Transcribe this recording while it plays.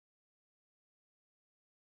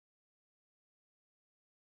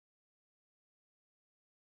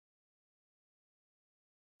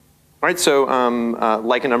All right, so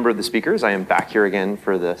like a number of the speakers, I am back here again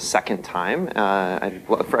for the second time. I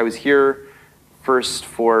was here first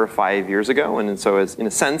 4 or 5 years ago, and so in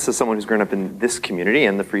a sense, as someone who's grown up in this community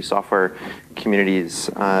and the free software communities,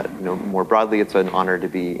 more broadly, it's an honor to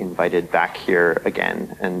be invited back here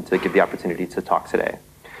again and to give the opportunity to talk today.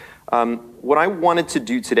 What I wanted to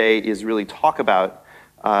do today is really talk about,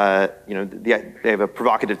 they have a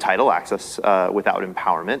provocative title, Access Without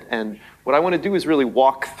Empowerment, and what I want to do is really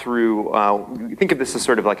walk through, think of this as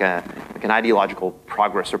sort of like an ideological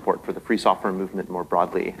progress report for the free software movement more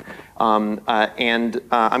broadly. I'm going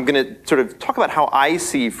to sort of talk about how I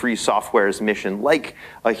see free software's mission, like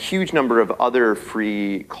a huge number of other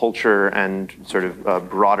free culture and sort of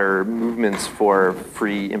broader movements for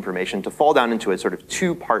free information, to fall down into a sort of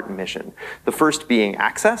two-part mission. The first being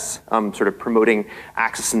access, sort of promoting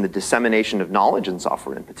access and the dissemination of knowledge in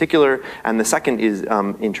software in particular, and the second is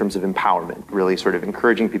in terms of empowerment, really sort of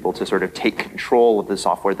encouraging people to sort of take control of the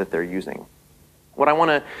software that they're using. What I want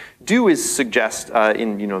to do is suggest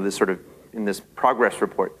in this progress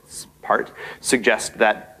reports part, suggest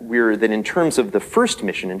that in terms of the first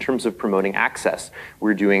mission, in terms of promoting access,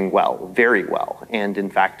 we're doing well, very well, and in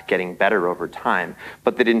fact getting better over time.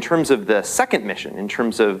 But that in terms of the second mission, in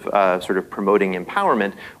terms of sort of promoting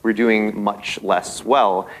empowerment, we're doing much less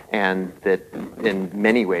well, and that in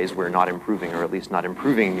many ways we're not improving, or at least not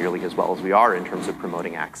improving nearly as well as we are in terms of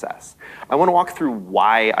promoting access. I want to walk through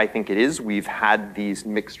why I think it is we've had these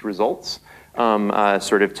mixed results,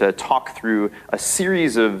 sort of to talk through a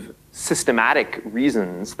series of systematic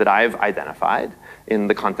reasons that I've identified in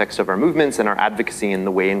the context of our movements and our advocacy, in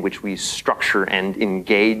the way in which we structure and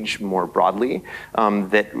engage more broadly,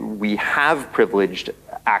 that we have privileged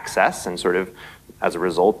access and sort of, as a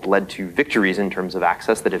result, led to victories in terms of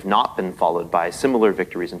access that have not been followed by similar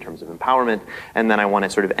victories in terms of empowerment. And then I want to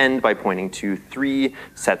sort of end by pointing to 3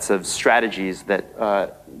 sets of strategies that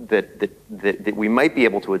we might be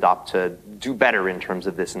able to adopt to do better in terms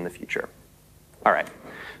of this in the future. All right.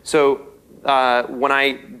 So when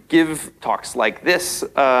I give talks like this,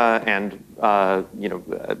 when I'm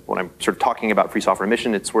sort of talking about free software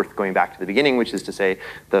mission, it's worth going back to the beginning, which is to say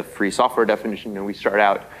the free software definition. We start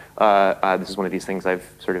out, this is one of these things I've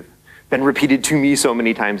sort of been repeated to me so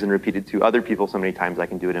many times and repeated to other people so many times I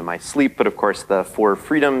can do it in my sleep. But of course, the 4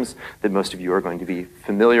 freedoms that most of you are going to be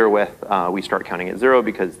familiar with, we start counting at 0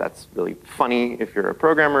 because that's really funny if you're a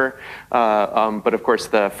programmer. But of course,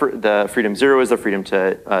 the freedom 0 is the freedom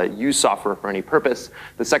to use software for any purpose.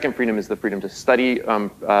 The second freedom is the freedom to study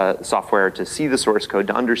software, to see the source code,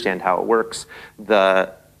 to understand how it works.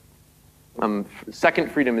 The second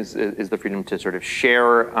freedom is the freedom to sort of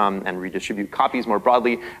share and redistribute copies more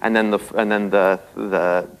broadly, and then the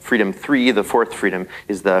freedom 3, the fourth freedom,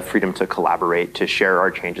 is the freedom to collaborate, to share our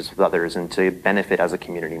changes with others, and to benefit as a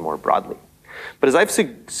community more broadly. But as I've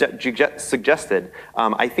suggested,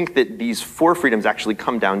 I think that these 4 freedoms actually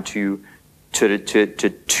come down to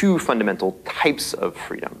 2 fundamental types of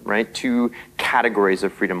freedom, right? 2 categories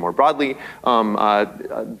of freedom more broadly.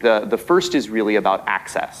 The first is really about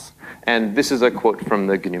access. And this is a quote from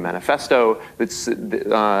the GNU Manifesto that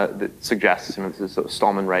suggests, this is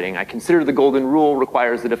Stallman writing, "I consider the golden rule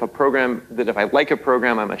requires that if I like a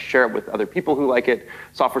program, I must share it with other people who like it.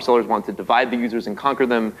 Software sellers want to divide the users and conquer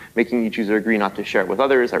them, making each user agree not to share it with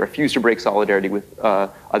others. I refuse to break solidarity with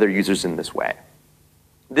other users in this way."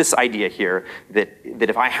 This idea here that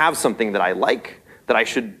if I have something that I like, that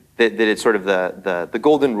it's sort of the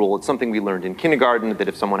golden rule. It's something we learned in kindergarten, that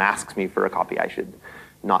if someone asks me for a copy, I should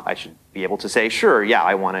be able to say, sure, yeah,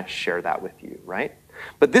 I want to share that with you, right?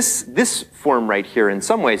 But this form right here, in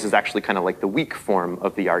some ways, is actually kind of like the weak form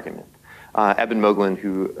of the argument. Eben Moglen,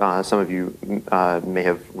 who some of you may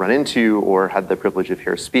have run into or had the privilege of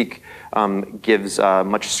hearing speak, gives a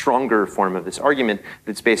much stronger form of this argument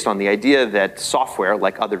that's based on the idea that software,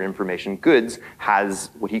 like other information goods, has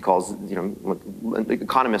what he calls, what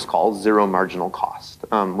economists call zero marginal cost,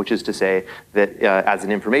 which is to say that as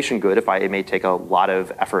an information good, it may take a lot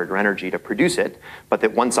of effort or energy to produce it, but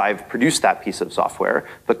that once I've produced that piece of software,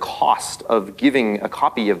 the cost of giving a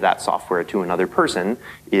copy of that software to another person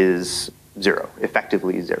is 0,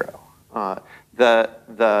 effectively 0.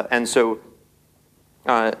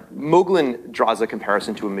 Moglen draws a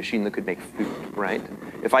comparison to a machine that could make food, right?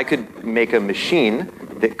 If I could make a machine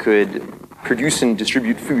that could produce and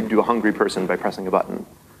distribute food to a hungry person by pressing a button,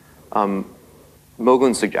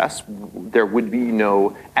 Moglen suggests there would be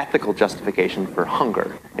no ethical justification for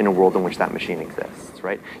hunger in a world in which that machine exists,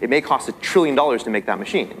 right? It may cost $1 trillion to make that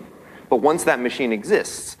machine, but once that machine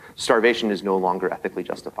exists, starvation is no longer ethically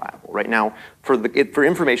justifiable. Right now, for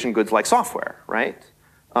information goods like software, right?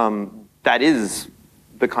 That is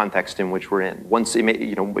the context in which we're in. Once it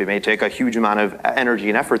may take a huge amount of energy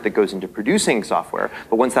and effort that goes into producing software,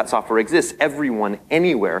 but once that software exists, everyone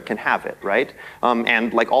anywhere can have it, right?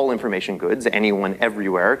 And like all information goods, anyone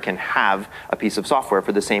everywhere can have a piece of software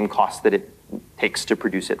for the same cost that it takes to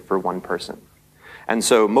produce it for one person. And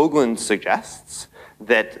so Moglen suggests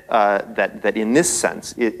that, that in this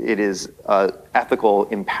sense, it is an ethical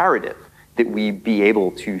imperative that we be able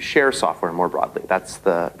to share software more broadly. That's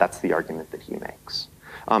the argument that he makes.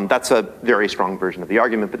 That's a very strong version of the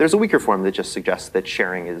argument, but there's a weaker form that just suggests that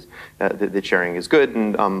sharing is good,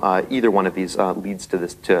 and either one of these leads to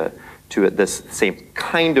this same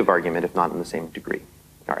kind of argument, if not in the same degree.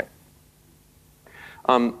 All right.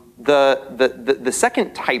 The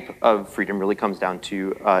second type of freedom really comes down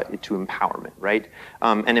to empowerment, right?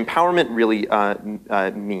 And empowerment really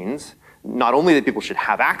means not only that people should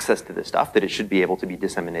have access to this stuff, that it should be able to be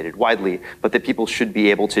disseminated widely, but that people should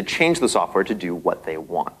be able to change the software to do what they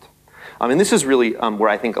want. And this is really where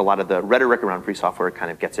I think a lot of the rhetoric around free software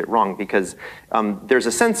kind of gets it wrong, because there's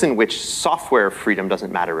a sense in which software freedom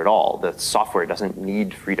doesn't matter at all. The software doesn't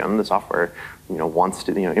need freedom. The software, wants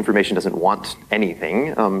to, information doesn't want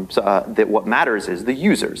anything. That what matters is the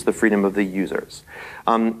users, the freedom of the users,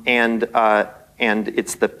 and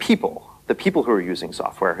it's the people who are using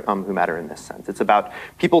software who matter in this sense. It's about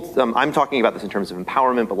people, I'm talking about this in terms of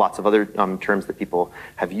empowerment, but lots of other terms that people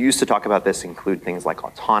have used to talk about this include things like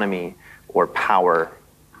autonomy or power.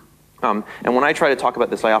 And when I try to talk about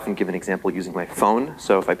this, I often give an example using my phone.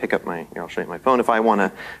 So if I pick up I'll show you my phone. If I want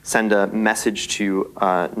to send a message to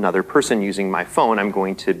another person using my phone, I'm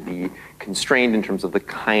going to be constrained in terms of the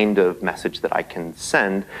kind of message that I can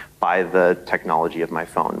send by the technology of my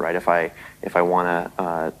phone, right? If I want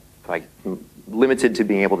to, I'm limited to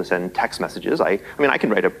being able to send text messages. I can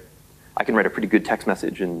write a pretty good text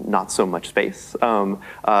message in not so much space,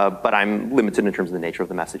 but I'm limited in terms of the nature of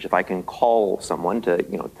the message. If I can call someone to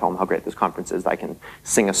tell them how great this conference is, I can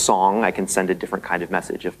sing a song, I can send a different kind of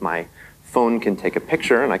message. If my phone can take a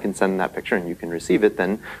picture and I can send that picture and you can receive it,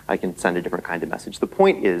 then I can send a different kind of message. The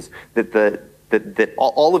point is that that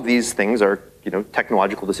all of these things are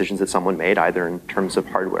technological decisions that someone made, either in terms of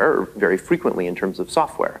hardware or very frequently in terms of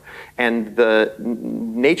software. And the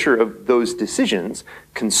nature of those decisions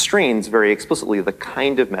constrains very explicitly the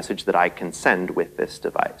kind of message that I can send with this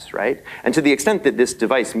device, right? And to the extent that this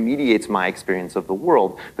device mediates my experience of the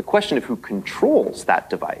world, the question of who controls that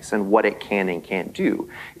device and what it can and can't do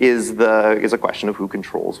is a question of who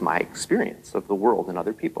controls my experience of the world and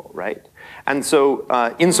other people, right? And so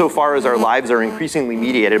insofar as our lives are increasingly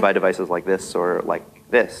mediated by devices like this or like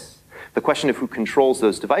this, the question of who controls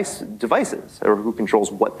those devices or who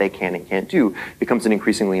controls what they can and can't do becomes an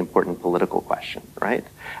increasingly important political question, right?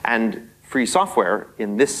 And free software,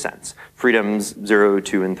 in this sense, freedoms 0,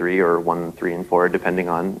 2, and 3, or 1, 3, and 4, depending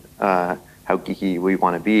on how geeky we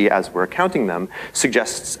want to be as we're counting them,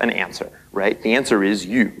 suggests an answer, right? The answer is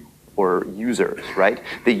you, or users, right?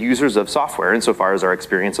 The users of software, insofar as our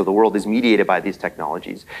experience of the world is mediated by these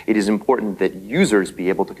technologies, it is important that users be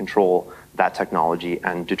able to control that technology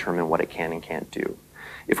and determine what it can and can't do.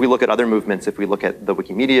 If we look at other movements, if we look at the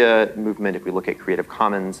Wikimedia movement, if we look at Creative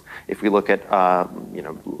Commons, if we look at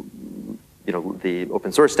the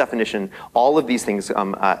open source definition, all of these things,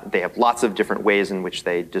 they have lots of different ways in which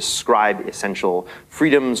they describe essential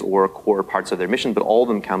freedoms or core parts of their mission, but all of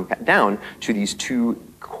them come down to these two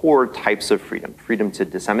core types of freedom: freedom to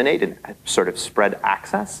disseminate and sort of spread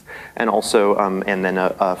access, and also, and then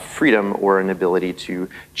a freedom or an ability to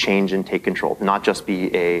change and take control, not just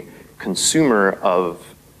be a consumer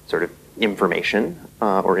of sort of information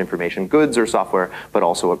or information goods or software, but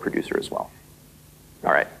also a producer as well.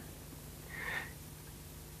 All right.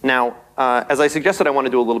 Now, as I suggested, I want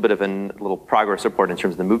to do a little bit of a little progress report in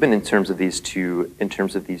terms of the movement, in terms of these two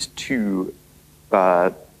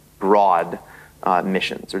broad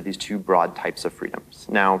missions, or these two broad types of freedoms.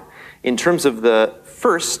 Now, in terms of the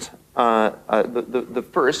first, the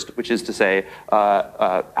first, which is to say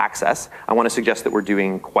access, I want to suggest that we're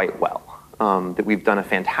doing quite well. That we've done a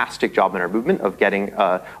fantastic job in our movement of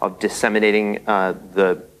of disseminating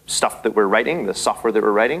the stuff that we're writing, the software that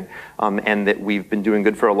we're writing, and that we've been doing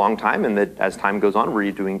good for a long time, and that as time goes on,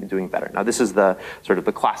 we're doing better. Now, this is the sort of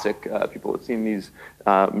the classic, people have seen these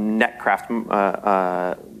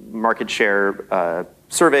Netcraft market share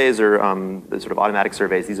surveys, or the sort of automatic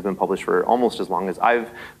surveys. These have been published for almost as long as I've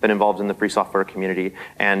been involved in the free software community.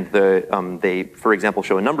 And they, for example,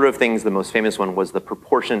 show a number of things. The most famous one was the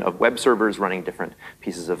proportion of web servers running different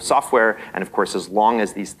pieces of software. And of course, as long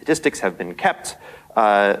as these statistics have been kept,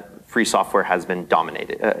 free software has been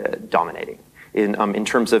dominating. In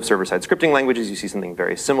terms of server-side scripting languages, you see something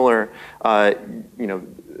very similar.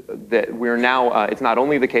 That we're now, it's not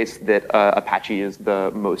only the case that Apache is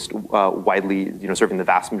the most widely, serving the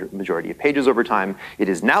vast majority of pages over time, it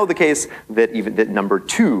is now the case that number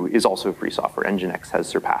 2 is also free software. Nginx has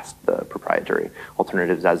surpassed the proprietary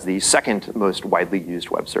alternatives as the second most widely used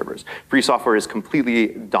web servers. Free software is completely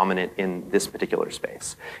dominant in this particular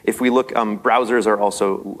space. If we look, browsers are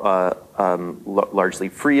also largely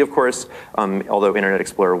free, of course, although Internet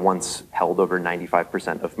Explorer once held over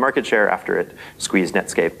 95% of market share after it squeezed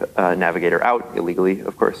Netscape Navigator out illegally,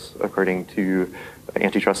 of course, according to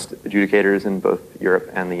antitrust adjudicators in both Europe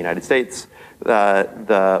and the United States.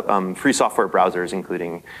 The free software browsers,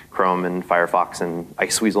 including Chrome and Firefox and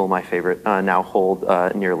Iceweasel, my favorite, now hold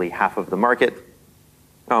nearly half of the market.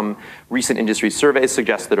 Recent industry surveys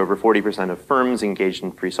suggest that over 40% of firms engaged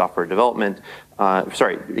in free software development,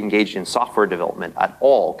 engaged in software development at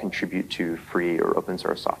all contribute to free or open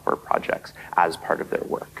source software projects as part of their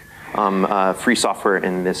work. Free software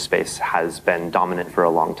in this space has been dominant for a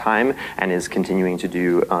long time and is continuing to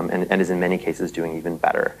do, and is in many cases doing even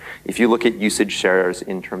better. If you look at usage shares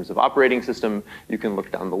in terms of operating system, you can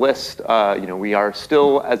look down the list. We are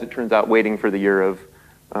still, as it turns out, waiting for the year of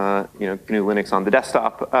GNU Linux on the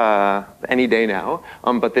desktop any day now,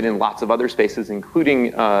 but that in lots of other spaces,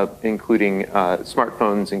 including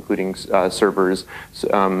smartphones, including servers,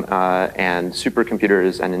 and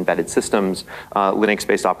supercomputers and embedded systems,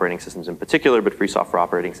 Linux-based operating systems in particular, but free software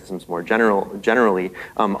operating systems more generally,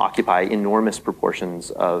 occupy enormous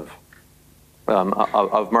proportions of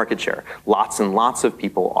market share. Lots and lots of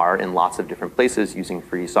people are in lots of different places using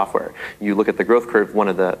free software. You look at the growth curve, one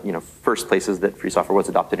of the first places that free software was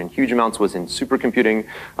adopted in huge amounts was in supercomputing.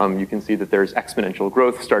 You can see that there's exponential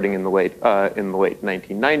growth starting in the late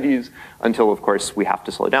 1990s until, of course, we have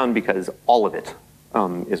to slow down because all of it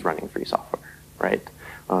is running free software, right?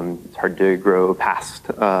 It's hard to grow past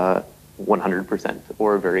 100%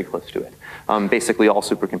 or very close to it. Basically, all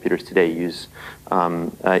supercomputers today use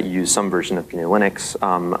some version of GNU Linux,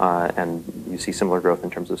 and you see similar growth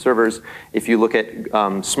in terms of servers. If you look at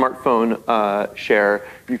smartphone share,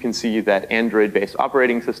 you can see that Android-based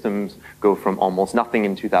operating systems go from almost nothing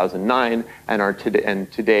in 2009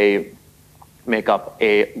 and today make up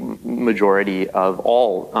a majority of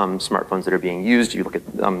all smartphones that are being used. You look at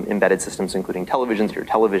embedded systems, including televisions. Your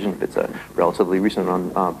television, if it's a relatively recent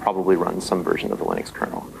one, probably runs some version of the Linux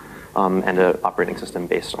kernel. And an operating system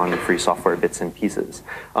based on free software bits and pieces.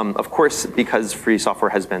 Of course, because free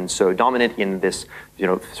software has been so dominant in this,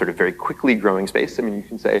 sort of very quickly growing space, I mean, you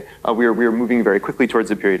can say we are moving very quickly towards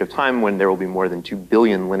a period of time when there will be more than 2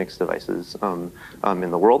 billion Linux devices in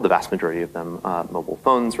the world, the vast majority of them mobile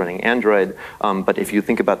phones running Android. But if you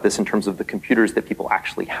think about this in terms of the computers that people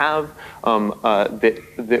actually have,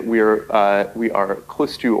 that we are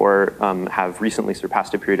close to or have recently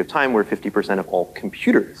surpassed a period of time where 50% of all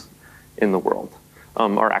computers in the world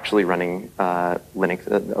are actually running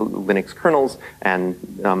Linux kernels and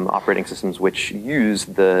operating systems which use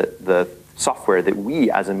the software that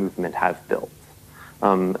we as a movement have built.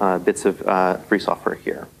 Bits of free software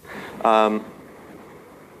here.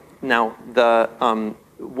 Now,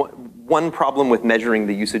 one problem with measuring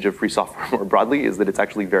the usage of free software more broadly is that it's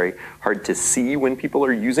actually very hard to see when people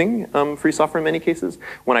are using free software in many cases.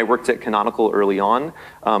 When I worked at Canonical early on,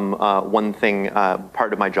 one thing,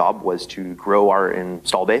 part of my job was to grow our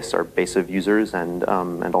install base, our base of users and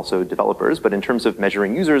also developers. But in terms of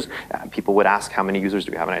measuring users, people would ask, how many users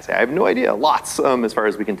do we have? And I say, I have no idea, lots, as far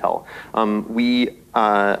as we can tell.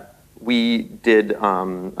 We did,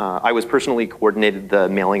 I was personally coordinated the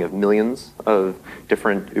mailing of millions of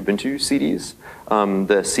different Ubuntu CDs.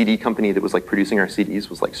 The CD company that was producing our CDs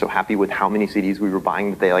was so happy with how many CDs we were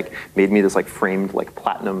buying that they made me this framed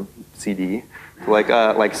platinum CD.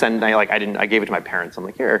 Send, I gave it to my parents.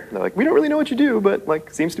 I'm here. They're we don't really know what you do,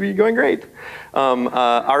 but seems to be going great.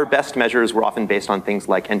 Our best measures were often based on things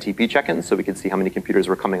like NTP check-ins, so we could see how many computers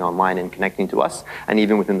were coming online and connecting to us. And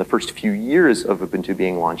even within the first few years of Ubuntu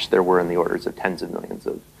being launched, there were in the orders of tens of millions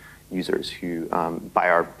of users who, by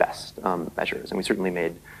our best measures, and we certainly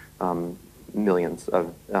made millions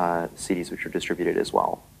of CDs which were distributed as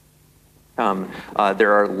well.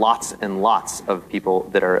 There are lots and lots of people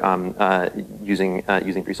that are using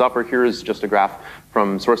free software. Here is just a graph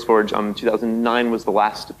from SourceForge. 2009 was the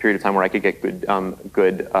last period of time where I could get good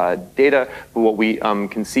data. But what we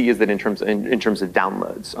can see is that in terms of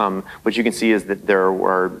downloads, what you can see is that there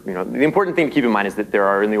were, the important thing to keep in mind is that there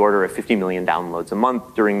are in the order of 50 million downloads a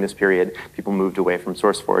month during this period. People moved away from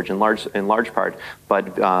SourceForge in large part,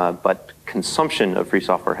 but consumption of free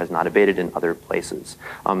software has not abated in other places.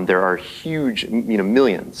 There are huge,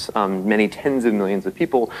 millions, many tens of millions of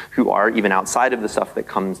people who are, even outside of the stuff that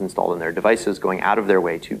comes installed in their devices, going out of their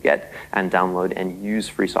way to get and download and use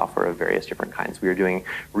free software of various different kinds. We are doing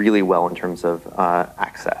really well in terms of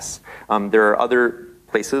access. There are other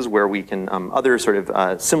places where we can, other sort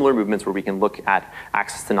of similar movements where we can look at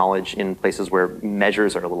access to knowledge in places where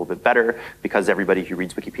measures are a little bit better, because everybody who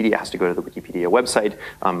reads Wikipedia has to go to the Wikipedia website.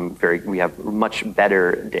 We have much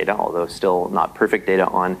better data, although still not perfect data,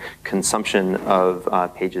 on consumption of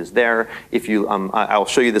pages there. If you, I'll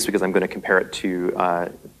show you this because I'm going to compare it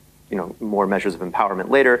to more measures of empowerment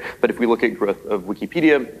later. But if we look at growth of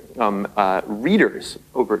Wikipedia readers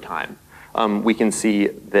over time, we can see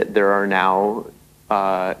that there are now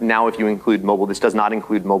if you include mobile, this does not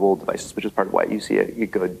include mobile devices, which is part of why you see it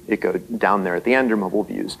go down there at the end, or mobile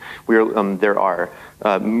views. There are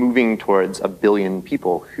moving towards 1 billion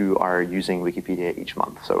people who are using Wikipedia each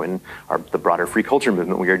month. So in the broader free culture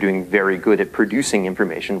movement, we are doing very good at producing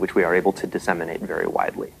information which we are able to disseminate very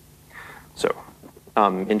widely. So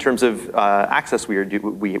in terms of access, we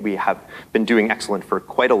have been doing excellent for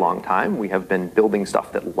quite a long time. We have been building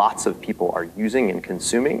stuff that lots of people are using and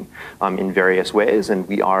consuming in various ways, and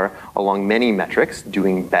we are, along many metrics,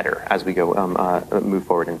 doing better as we go move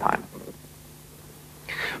forward in time.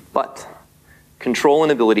 But control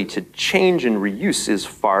and ability to change and reuse is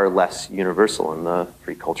far less universal in the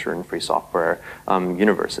free culture and free software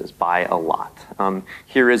universes by a lot.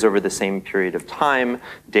 Here is, over the same period of time,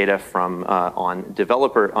 data from on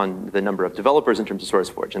the number of developers in terms of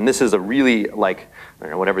SourceForge, and this is a really, like, I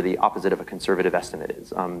don't know, whatever the opposite of a conservative estimate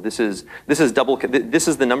is. This is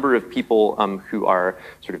the number of people who are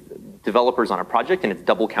sort of developers on a project, and it's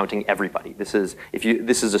double counting everybody. This is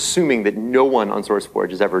assuming that no one on SourceForge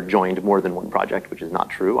has ever joined more than one project, which is not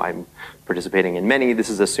true. I'm participating in many. This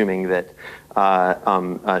is assuming that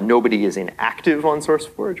nobody is inactive on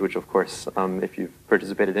SourceForge, which, of course, if you've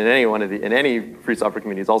participated in any free software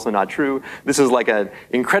community, is also not true. This is like an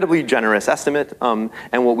incredibly generous estimate,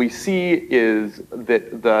 and what we see is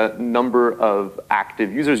that the number of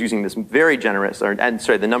active users using this very generous,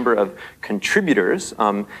 the number of contributors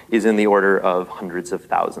is in the order of hundreds of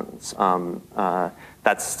thousands.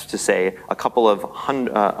 That's to say a couple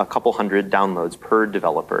hundred downloads per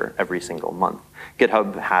developer every single month.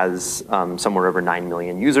 GitHub has somewhere over 9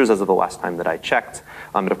 million users as of the last time that I checked.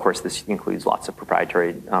 And of course, this includes lots of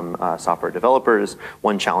proprietary software developers.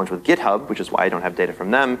 One challenge with GitHub, which is why I don't have data from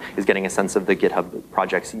them, is getting a sense of the GitHub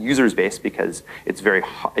project's users base, because it's very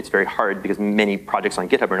hard, because many projects on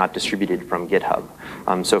GitHub are not distributed from GitHub.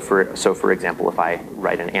 So for example, if I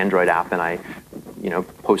write an Android app and I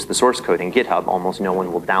post the source code in GitHub, almost no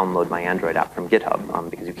one will download my Android app from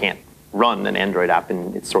GitHub because you can't run an Android app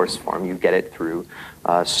in its source form. You get it through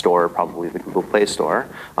store, probably the Google Play Store,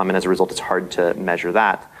 and as a result, it's hard to measure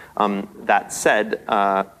that.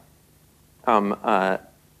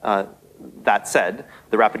 That said,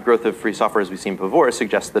 the rapid growth of free software, as we've seen before,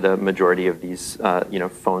 suggests that a majority of these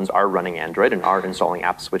phones are running Android and are installing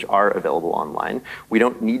apps which are available online. We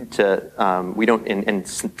don't need to, and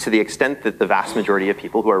to the extent that the vast majority of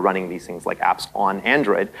people who are running these things like apps on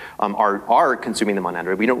Android are consuming them on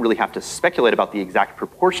Android, we don't really have to speculate about the exact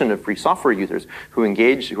proportion of free software users who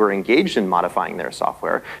are engaged in modifying their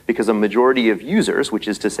software, because a majority of users, which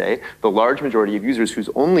is to say the large majority of users whose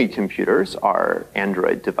only computers are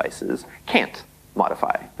Android devices, can't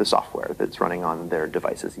modify the software that's running on their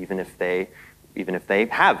devices, even if they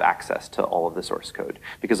have access to all of the source code.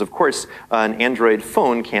 Because of course, an Android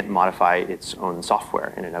phone can't modify its own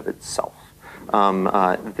software in and of itself.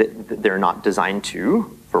 They're not designed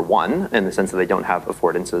to, for one, in the sense that they don't have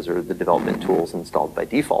affordances or the development tools installed by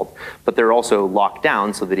default, but they're also locked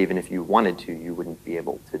down so that even if you wanted to, you wouldn't be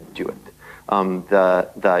able to do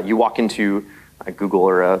it. You walk into a Google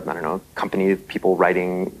or a company of people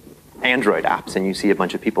writing Android apps, and you see a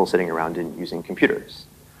bunch of people sitting around and using computers.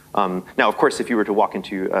 Now, of course, if you were to walk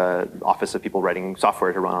into an office of people writing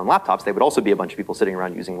software to run on laptops, they would also be a bunch of people sitting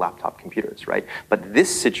around using laptop computers, right? But this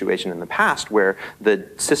situation in the past, where the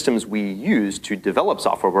systems we used to develop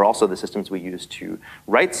software were also the systems we used to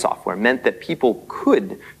write software, meant that people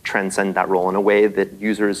could transcend that role in a way that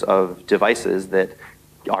users of devices that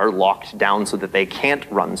are locked down so that they can't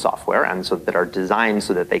run software, and so that are designed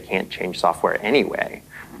so that they can't change software anyway,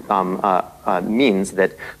 means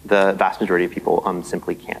that the vast majority of people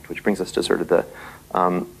simply can't. Which brings us to sort of the,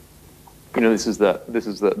 this is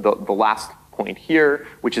the last point here,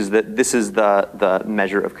 which is that this is the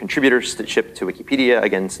measure of contributors that shipped to Wikipedia,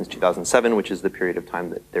 again, since 2007, which is the period of time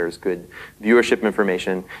that there's good viewership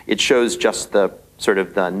information. It shows just the sort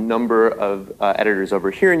of the number of editors over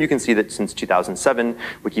here, and you can see that since 2007,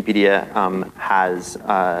 Wikipedia has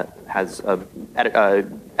a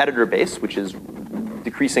editor base, which is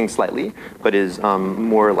decreasing slightly, but is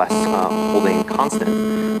more or less holding constant.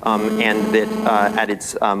 And that at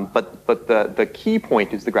its, but the key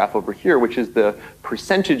point is the graph over here, which is the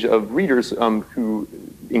percentage of readers who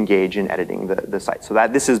engage in editing the site. So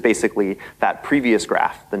that this is basically that previous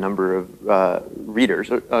graph, the number of readers.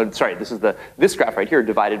 Sorry, this is this graph right here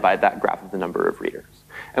divided by that graph of the number of readers.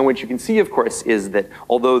 And what you can see, of course, is that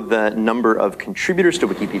although the number of contributors to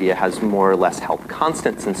Wikipedia has more or less held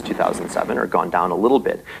constant since 2007, or gone down a little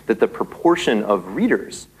bit, that the proportion of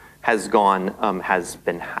readers has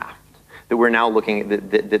been halved. That we're now looking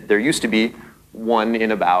at that there used to be one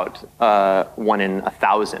in about 1 in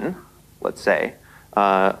 1,000, let's say,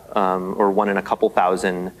 or 1 in a couple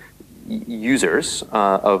thousand users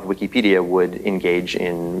of Wikipedia would engage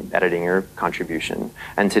in editing or contribution.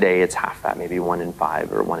 And today it's half that, maybe 1 in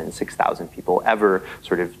 5 or 1 in 6,000 people ever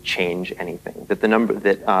sort of change anything. That the number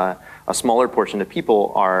that a smaller portion of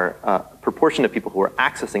people are, proportion of people who are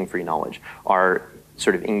accessing free knowledge are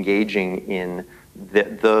sort of engaging in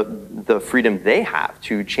the freedom they have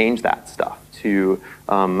to change that stuff, to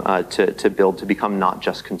build, to become not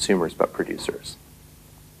just consumers but producers.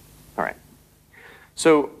 All right.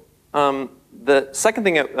 So the second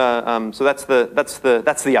thing, so that's the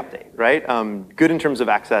update, right? Good in terms of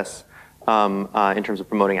access, in terms of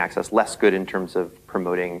promoting access, less good in terms of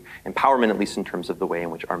promoting empowerment, at least in terms of the way in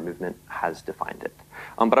which our movement has defined it.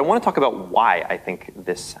 But I want to talk about why I think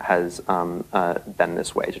this has been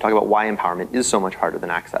this way, to talk about why empowerment is so much harder than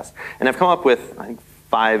access. And I've come up with, I think,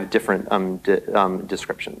 5 different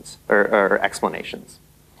descriptions or explanations.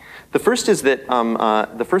 The first is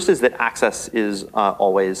that access is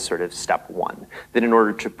always sort of step 1. That in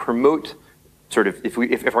order to promote, sort of,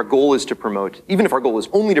 if our goal is to promote, even if our goal is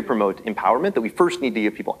only to promote empowerment, that we first need to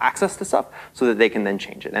give people access to stuff so that they can then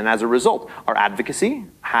change it. And as a result, our advocacy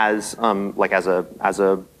has, like as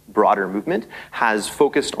a broader movement, has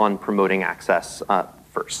focused on promoting access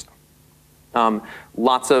first.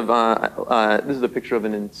 Lots of, this is a picture of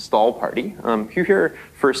an install party. Who here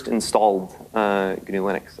first installed GNU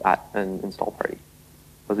Linux at an install party?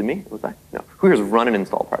 Was it me? Was I? No. Who here's run an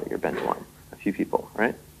install party or been to one? A few people,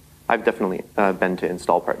 right? I've definitely been to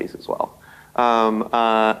install parties as well.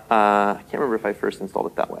 I can't remember if I first installed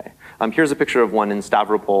it that way. Here's a picture of one in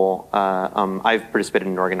Stavropol. I've participated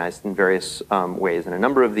and organized in various ways in a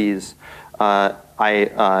number of these.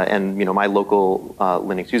 And my local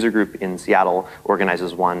Linux user group in Seattle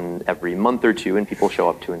organizes one every month or two, and people show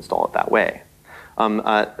up to install it that way.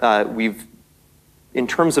 In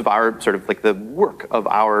terms of our sort of like the work of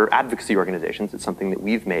our advocacy organizations, it's something that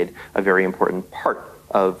we've made a very important part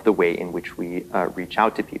of the way in which we reach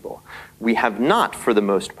out to people. We have not, for the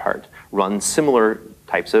most part, run similar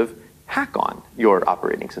types of hack on your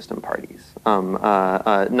operating system parties.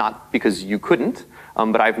 Not because you couldn't,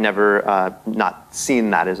 but I've never not seen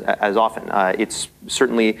that as often. It's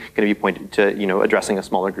certainly going to be pointed to addressing a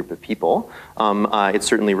smaller group of people. It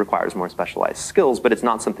certainly requires more specialized skills, but it's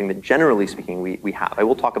not something that generally speaking we have. I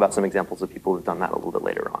will talk about some examples of people who've done that a little bit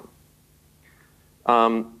later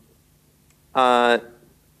on.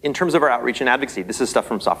 In terms of our outreach and advocacy, this is stuff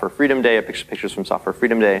from Software Freedom Day, pictures from Software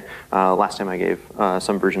Freedom Day. Last time I gave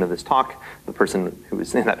some version of this talk, the person who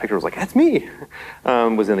was in that picture was like, that's me,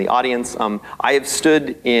 was in the audience. I have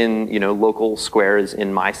stood in local squares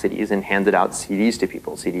in my cities and handed out CDs to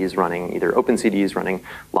people, CDs running, either open CDs running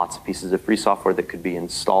lots of pieces of free software that could be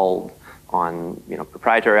installed on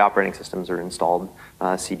proprietary operating systems or installed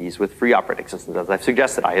CDs with free operating systems. As I've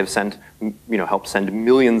suggested, I have helped send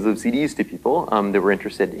millions of CDs to people that were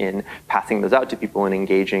interested in passing those out to people and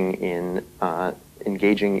engaging in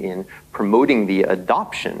promoting the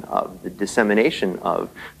adoption of, the dissemination of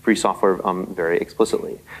free software very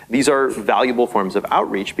explicitly. These are valuable forms of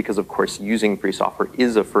outreach because, of course, using free software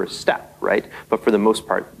is a first step, right? But for the most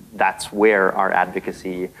part, that's where our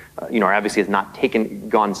advocacy, our advocacy has not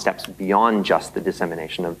gone steps beyond just the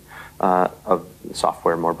dissemination of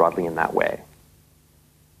software more broadly in that way.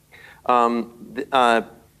 I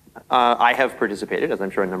have participated, as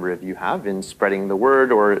I'm sure a number of you have, in spreading the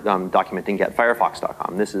word or documenting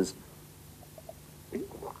getfirefox.com. This is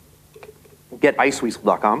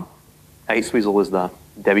geticeweasel.com. Iceweasel is the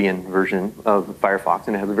Debian version of Firefox,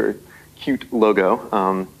 and it has a very cute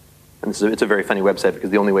logo. And it's a very funny website because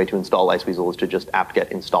the only way to install Iceweasel is to just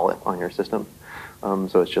apt-get install it on your system.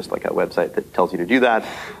 So it's just like a website that tells you to do that.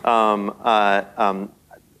 All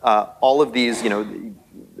of these,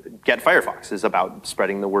 Get Firefox is about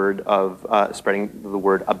spreading the word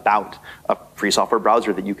about a free software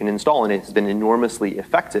browser that you can install, and it's been enormously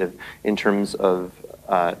effective in terms of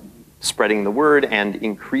spreading the word and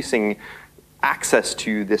increasing access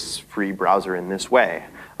to this free browser in this way.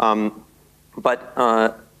 But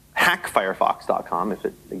hackfirefox.com, if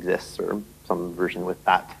it exists, or some version with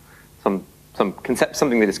that,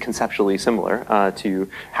 something that is conceptually similar to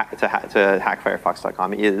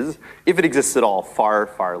hackfirefox.com is, if it exists at all, far,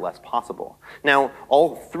 far less possible. Now,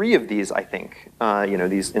 all three of these, I think,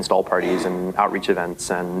 these install parties and outreach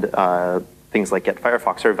events and things like Get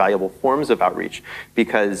Firefox are valuable forms of outreach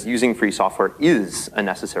because using free software is a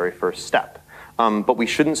necessary first step. But we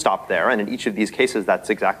shouldn't stop there, and in each of these cases, that's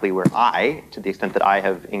exactly where I, to the extent that I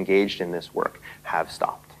have engaged in this work, have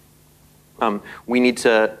stopped. We need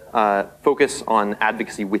to focus on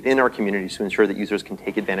advocacy within our communities to ensure that users can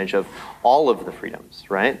take advantage of all of the freedoms,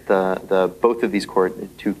 right? Both of these core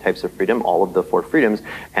two types of freedom, all of the 4 freedoms,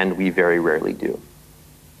 and we very rarely do.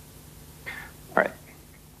 All right.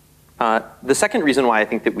 The second reason why I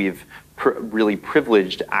think that we've really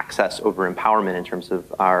privileged access over empowerment in terms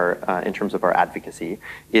of our advocacy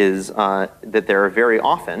is that there are very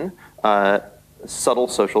often subtle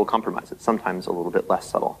social compromises, sometimes a little bit less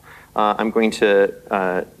subtle. I'm going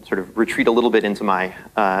to sort of retreat a little bit into my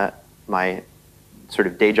my sort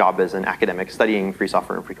of day job as an academic studying free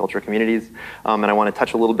software and free culture communities, and I want to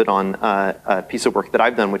touch a little bit on a piece of work that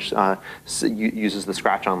I've done, which uses the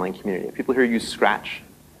Scratch online community. People here use Scratch.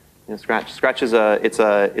 Scratch is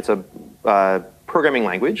a programming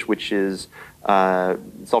language which is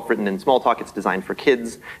self-written in Smalltalk. It's designed for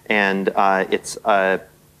kids, and it's a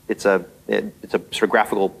sort of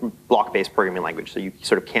graphical block-based programming language, so you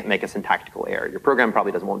sort of can't make a syntactical error. Your program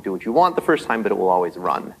probably won't do what you want the first time, but it will always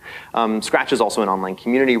run. Scratch is also an online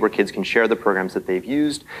community where kids can share the programs that they've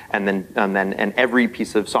used, and every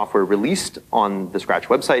piece of software released on the Scratch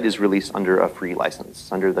website is released under a free license,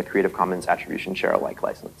 under the Creative Commons Attribution Share Alike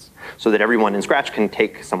license, so that everyone in Scratch can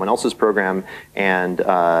take someone else's program and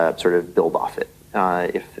sort of build off it.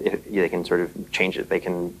 If they can sort of change it, they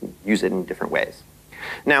can use it in different ways.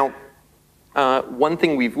 Now, one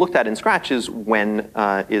thing we've looked at in Scratch is the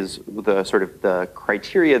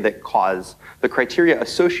criteria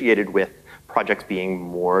associated with projects being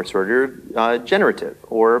more sort of generative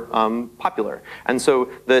or popular. And so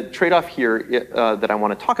the trade-off here that I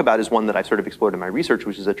want to talk about is one that I've sort of explored in my research,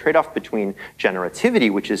 which is a trade-off between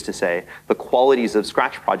generativity, which is to say the qualities of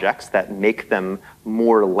Scratch projects that make them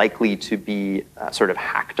more likely to be sort of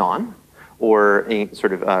hacked on or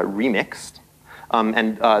sort of remixed.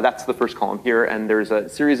 And that's the first column here, and there's a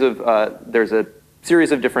series of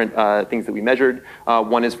different things that we measured.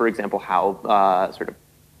 One is, for example, how sort of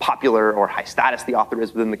popular or high status the author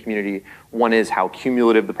is within the community. One is how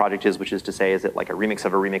cumulative the project is, which is to say, is it like a remix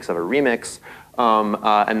of a remix of a remix?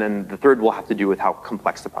 And then the third will have to do with how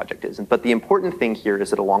complex the project is. But the important thing here is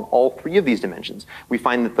that along all 3 of these dimensions, we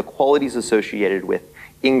find that the qualities associated with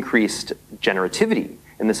increased generativity,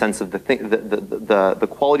 in the sense of the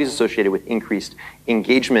qualities associated with increased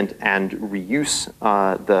engagement and reuse,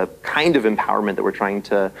 the kind of empowerment that we're trying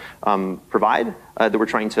to provide, that we're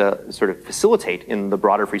trying to sort of facilitate in the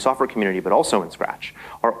broader free software community, but also in Scratch,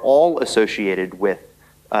 are all associated with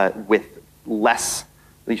less,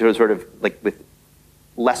 with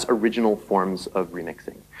less original forms of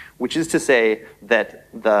remixing, which is to say that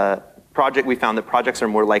we found that projects are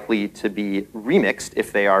more likely to be remixed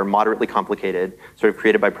if they are moderately complicated, sort of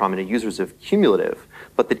created by prominent users of cumulative,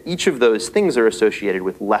 but that each of those things are associated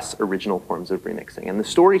with less original forms of remixing. And the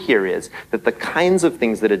story here is that the kinds of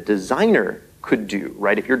things that a designer could do,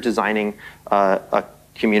 right? If you're designing a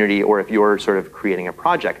community or if you're sort of creating a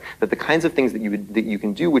project, that the kinds of things that you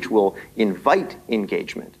can do which will invite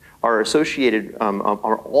engagement are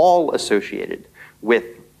all associated with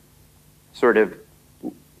sort of,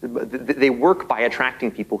 they work by attracting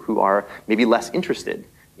people who are maybe less interested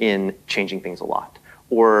in changing things a lot,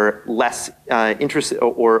 or less interested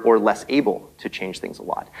or less able to change things a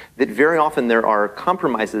lot. That very often there are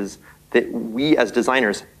compromises that we as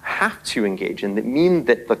designers have to engage in that mean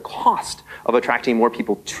that the cost of attracting more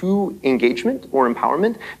people to engagement or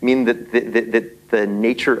empowerment mean that the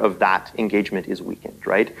nature of that engagement is weakened,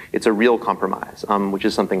 right? It's a real compromise, which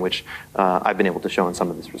is something which I've been able to show in some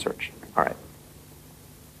of this research. All right.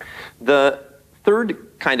 The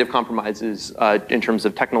third kind of compromises in terms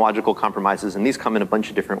of technological compromises, and these come in a bunch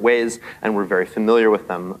of different ways, and we're very familiar with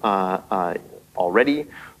them already.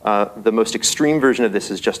 The most extreme version of this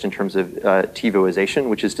is just in terms of TiVoization,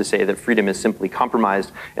 which is to say that freedom is simply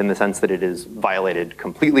compromised in the sense that it is violated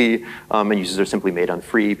completely, and users are simply made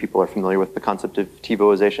unfree. People are familiar with the concept of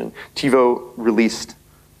TiVoization. TiVo released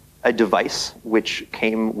a device which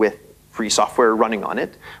came with free software running on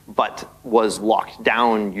it, but was locked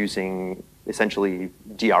down using essentially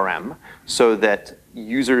DRM, so that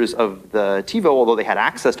users of the TiVo, although they had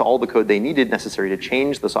access to all the code they needed necessary to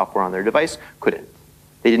change the software on their device, couldn't.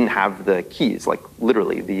 They didn't have the keys, like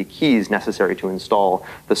literally the keys necessary to install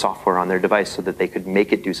the software on their device so that they could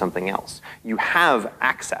make it do something else. You have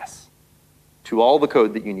access to all the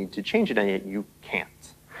code that you need to change it, and yet you can't.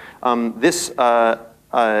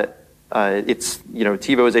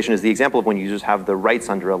 TiVoization is the example of when users have the rights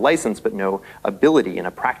under a license, but no ability in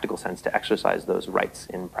a practical sense to exercise those rights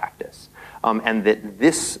in practice. And that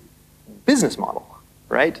this business model,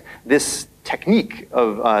 right, this technique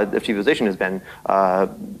of TiVoization has been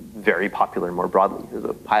very popular more broadly. There's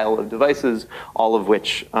a pile of devices, all of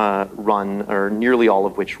which run, or nearly all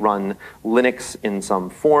of which run Linux in some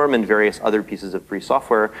form and various other pieces of free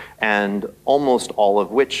software, and almost all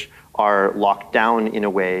of which are locked down in a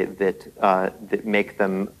way that, that make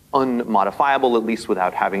them unmodifiable, at least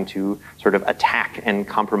without having to sort of attack and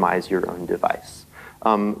compromise your own device.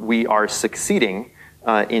 We are succeeding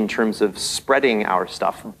in terms of spreading our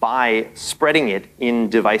stuff by spreading it in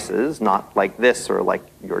devices, not like this or like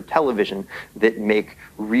your television, that make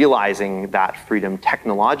realizing that freedom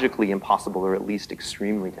technologically impossible, or at least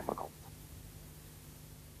extremely difficult.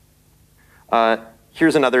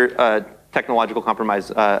 Here's another technological compromise,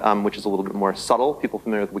 which is a little bit more subtle. People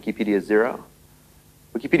familiar with Wikipedia Zero?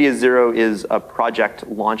 Wikipedia Zero is a project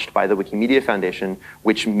launched by the Wikimedia Foundation,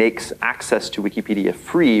 which makes access to Wikipedia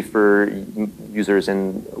free for users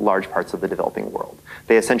in large parts of the developing world.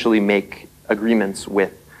 They essentially make agreements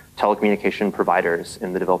with telecommunication providers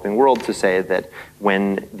in the developing world to say that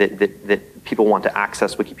when that people want to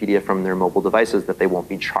access Wikipedia from their mobile devices, that they won't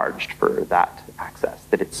be charged for that access,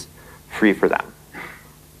 that it's free for them,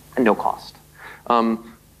 and no cost.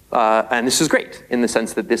 And this is great in the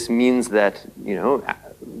sense that this means that, you know,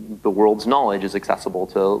 the world's knowledge is accessible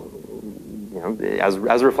to, you know, as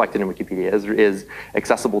reflected in Wikipedia, is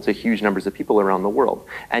accessible to huge numbers of people around the world.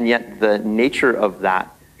 And yet the nature of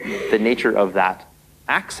that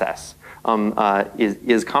access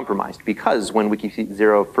is compromised, because when Wikipedia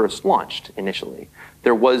Zero first launched initially,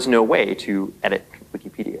 there was no way to edit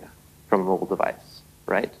Wikipedia from a mobile device,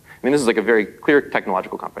 right? I mean, this is like a very clear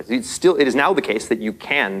technological compromise. It is now the case that you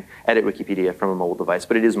can edit Wikipedia from a mobile device,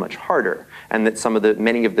 but it is much harder, and that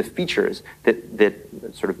many of the features that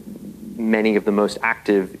sort of many of the most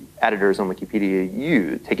active editors on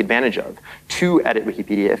Wikipedia take advantage of to edit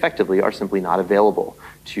Wikipedia effectively are simply not available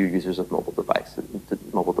to users of mobile devices.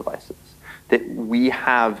 That we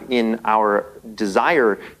have in our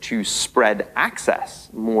desire to spread access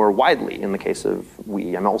more widely, in the case of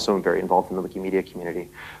I'm also very involved in the Wikimedia community,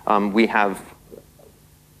 we have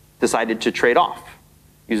decided to trade off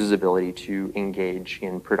users' ability to engage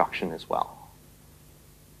in production as well.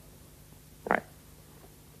 All right.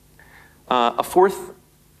 A fourth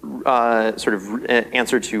sort of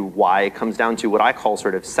answer to why comes down to what I call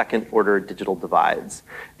sort of second-order digital divides.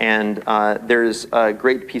 And there's a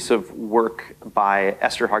great piece of work by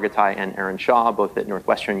Esther Hargitay and Aaron Shaw, both at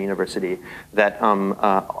Northwestern University, that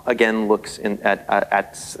again looks at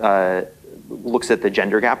the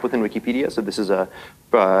gender gap within Wikipedia. So this is a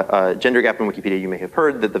gender gap in Wikipedia. You may have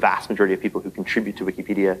heard that the vast majority of people who contribute to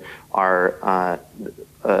Wikipedia are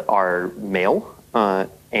male.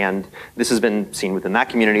 And this has been seen within that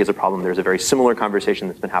community as a problem. There's a very similar conversation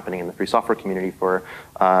that's been happening in the free software community for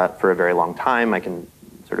a very long time. I can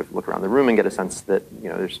sort of look around the room and get a sense that, you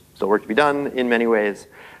know, there's still work to be done in many ways.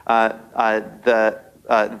 Hargitay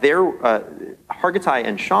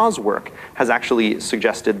and Shaw's work has actually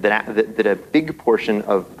suggested that a big portion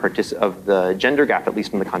of the gender gap, at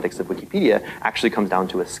least in the context of Wikipedia, actually comes down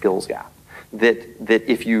to a skills gap. That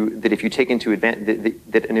if you take into advantage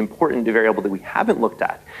that an important variable that we haven't looked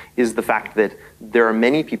at is the fact that there are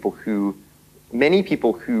many people who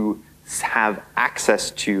have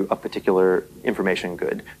access to a particular information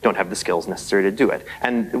good don't have the skills necessary to do it.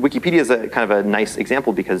 And Wikipedia is a kind of a nice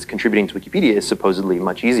example, because contributing to Wikipedia is supposedly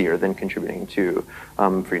much easier than contributing to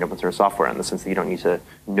free and open source software, in the sense that you don't need to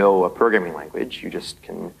know a programming language. You just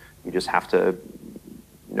have to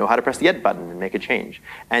know how to press the edit button and make a change.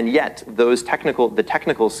 And yet, the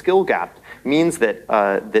technical skill gap means that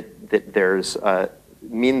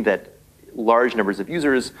large numbers of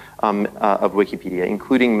users of Wikipedia,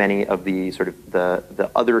 including many of the sort of the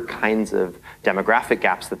other kinds of demographic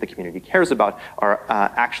gaps that the community cares about, are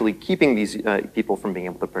actually keeping these people from being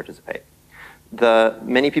able to participate.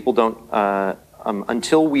 Many people don't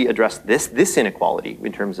until we address this inequality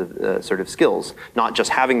in terms of sort of skills, not just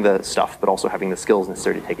having the stuff, but also having the skills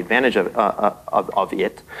necessary to take advantage of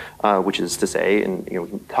it, which is to say, and we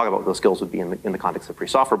can talk about what those skills would be in the context of free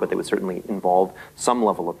software, but they would certainly involve some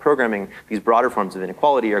level of programming. These broader forms of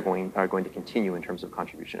inequality are going to continue in terms of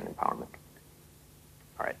contribution and empowerment.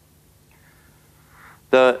 All right.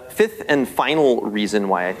 The fifth and final reason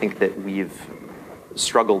why I think that we've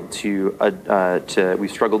struggled to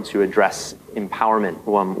address empowerment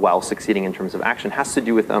while succeeding in terms of action has to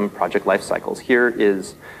do with project life cycles. Here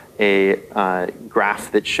is a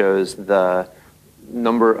graph that shows the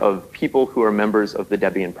number of people who are members of the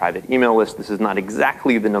Debian private email list. This is not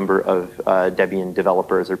exactly the number of Debian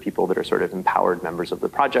developers or people that are sort of empowered members of the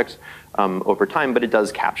project over time, but it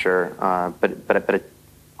does capture, but it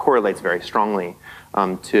correlates very strongly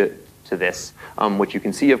to this. What you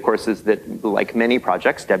can see, of course, is that like many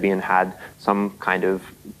projects, Debian had some kind of,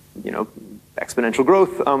 exponential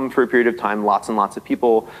growth for a period of time, lots and lots of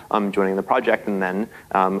people joining the project, and then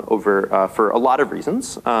for a lot of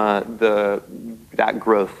reasons, that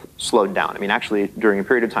growth slowed down. I mean, actually, during a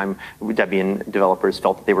period of time, Debian developers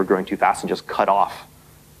felt that they were growing too fast and just cut off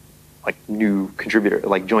like new contributor,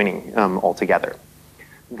 like joining altogether.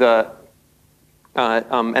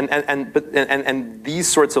 And these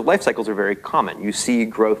sorts of life cycles are very common. You see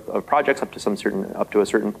growth of projects up to a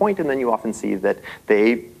certain point, and then you often see that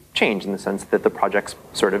they change in the sense that the projects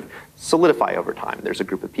sort of solidify over time. There's a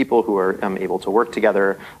group of people who are able to work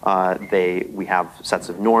together. We have sets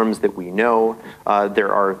of norms that we know.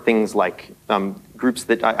 There are things like groups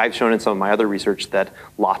that I've shown in some of my other research that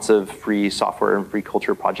lots of free software and free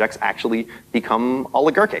culture projects actually become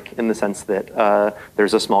oligarchic in the sense that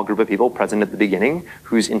there's a small group of people present at the beginning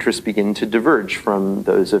whose interests begin to diverge from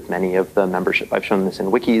those of many of the membership. I've shown this in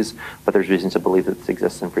wikis, but there's reason to believe that this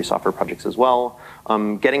exists in free software projects as well.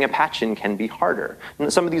 Getting a patch in can be harder.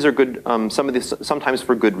 And some of these are good, sometimes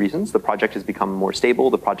for good reasons. The project has become more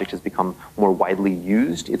stable, the project has become more widely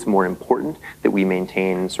used. It's more important that we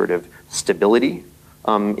maintain sort of stability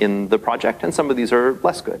in the project, and some of these are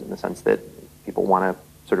less good in the sense that people want to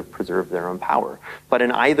sort of preserve their own power. But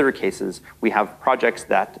in either cases, we have projects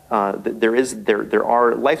that there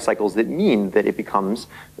are life cycles that mean that it becomes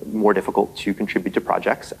more difficult to contribute to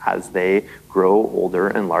projects as they grow older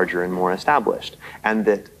and larger and more established, and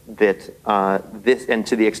and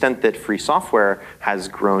to the extent that free software has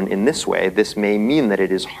grown in this way, this may mean that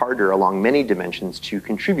it is harder along many dimensions to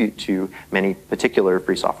contribute to many particular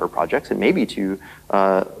free software projects, and maybe to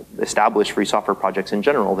establish free software projects in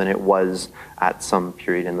general than it was at some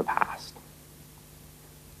period in the past.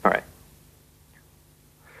 All right.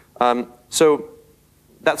 So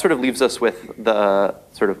that sort of leaves us with the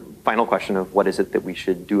sort of final question of what is it that we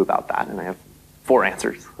should do about that, and I have 4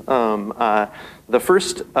 answers. The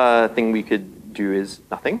first thing we could do is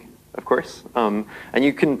nothing, of course. And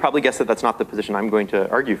you can probably guess that that's not the position I'm going to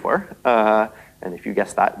argue for. And if you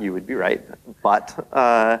guessed that, you would be right. But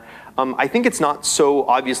I think it's not so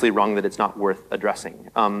obviously wrong that it's not worth addressing.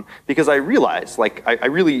 Because I realize, I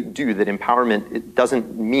really do, that empowerment, it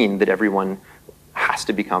doesn't mean that everyone has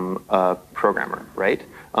to become a programmer, right?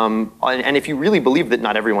 And if you really believe that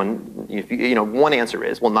not everyone, one answer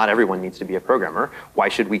is, well, not everyone needs to be a programmer. Why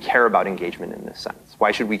should we care about engagement in this sense?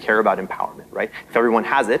 Why should we care about empowerment, right? If everyone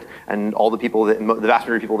has it, and all the people, the vast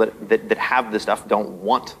majority of people that have this stuff don't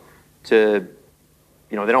want to,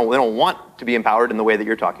 they don't want to be empowered in the way that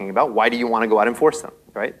you're talking about, why do you want to go out and force them,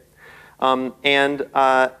 right?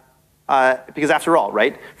 Because after all,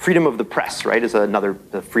 right, freedom of the press, right, is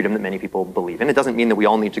the freedom that many people believe in. It doesn't mean that we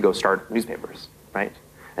all need to go start newspapers, right?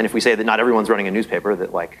 And if we say that not everyone's running a newspaper,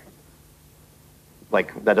 that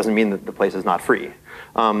that doesn't mean that the place is not free.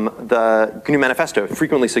 The GNU Manifesto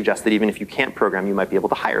frequently suggests that even if you can't program, you might be able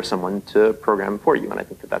to hire someone to program for you, and I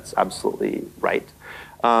think that that's absolutely right.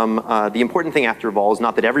 The important thing, after all, is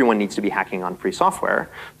not that everyone needs to be hacking on free software,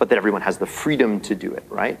 but that everyone has the freedom to do it,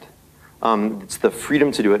 right? It's the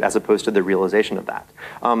freedom to do it as opposed to the realization of that.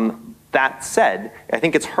 That said, I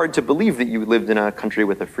think it's hard to believe that you lived in a country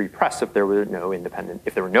with a free press if there were no independent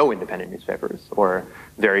newspapers, or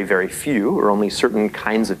very, very few, or only certain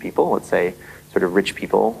kinds of people, let's say sort of rich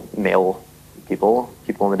people, male people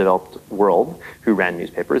in the developed world who ran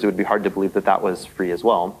newspapers. It would be hard to believe that that was free as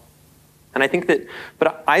well. And I think that,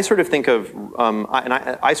 but I sort of think of,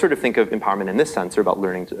 I sort of think of empowerment in this sense, or about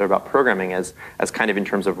learning, or about programming as kind of in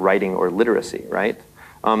terms of writing or literacy, right?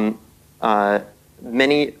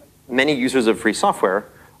 Many users of free software,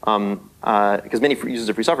 because many users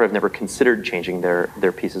of free software have never considered changing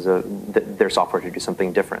their pieces of their software to do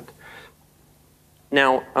something different.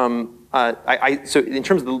 Now, so in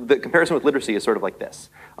terms of the comparison with literacy is sort of like this.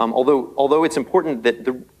 Although it's important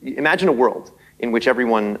that imagine a world in which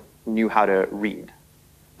everyone knew how to read,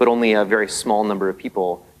 but only a very small number of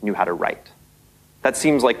people knew how to write. That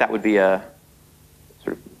seems like that would be a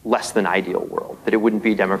sort of less than ideal world, that it wouldn't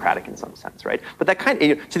be democratic in some sense, right? But that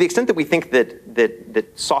to the extent that we think that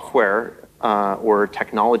software or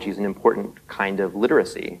technology is an important kind of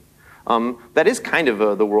literacy, that is kind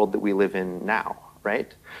of the world that we live in now,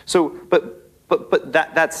 right? So, but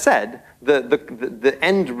that said, the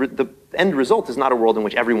end result is not a world in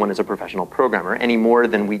which everyone is a professional programmer any more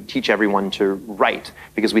than we teach everyone to write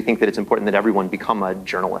because we think that it's important that everyone become a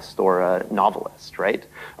journalist or a novelist, right?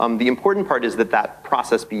 The important part is that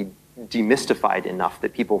process be demystified enough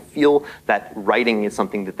that people feel that writing is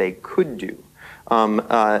something that they could do.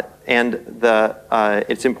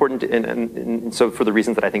 It's important, and so for the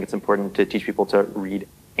reasons that I think it's important to teach people to read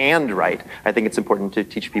and write, I think it's important to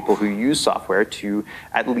teach people who use software to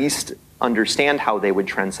at least understand how they would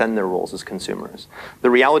transcend their roles as consumers. The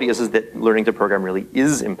reality is that learning to program really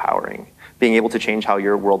is empowering. Being able to change how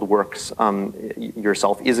your world works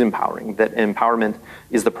yourself is empowering. That empowerment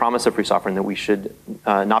is the promise of free software, and that we should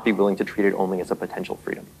not be willing to treat it only as a potential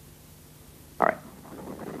freedom. All right.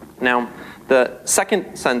 Now, the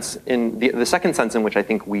second sense in which I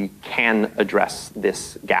think we can address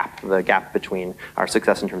this gap, the gap between our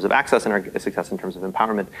success in terms of access and our success in terms of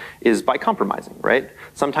empowerment, is by compromising, right?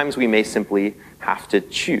 Sometimes we may simply have to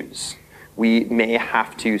choose. We may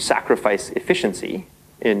have to sacrifice efficiency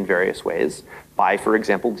in various ways by, for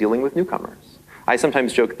example, dealing with newcomers. I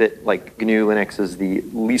sometimes joke that like GNU Linux is the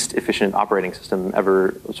least efficient operating system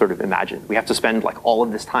ever sort of imagined. We have to spend like all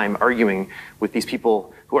of this time arguing with these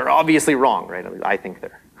people who are obviously wrong, right? I think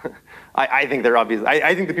they're, I think they're obvious.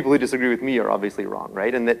 I think the people who disagree with me are obviously wrong,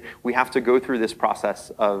 right? And that we have to go through this process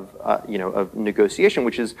of, of negotiation,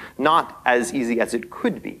 which is not as easy as it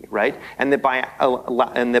could be, right? And that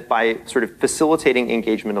by sort of facilitating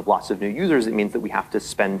engagement of lots of new users, it means that we have to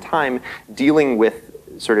spend time dealing with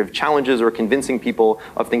sort of challenges or convincing people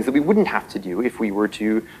of things that we wouldn't have to do if we were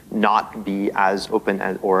to not be as open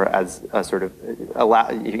or as sort of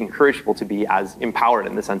encourage people to be as empowered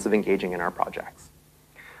in the sense of engaging in our projects.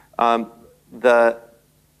 That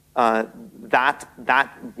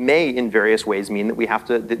may in various ways mean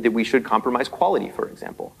that we should compromise quality, for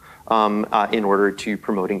example, in order to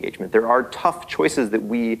promote engagement. There are tough choices that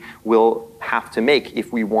we will have to make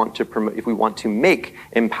if we want to make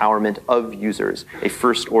empowerment of users a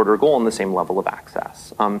first order goal on the same level of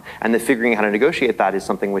access. And the figuring out how to negotiate that is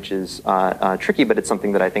something which is tricky, but it's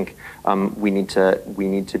something that I think we need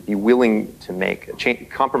to be willing to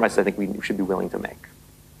make. Compromises I think we should be willing to make.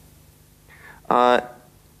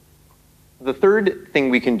 The third thing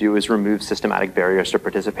we can do is remove systematic barriers to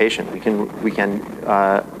participation. We can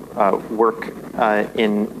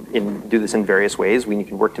do this in various ways. We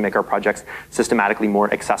can work to make our projects systematically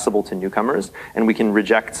more accessible to newcomers, and we can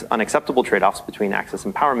reject unacceptable trade-offs between access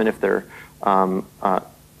and empowerment if they're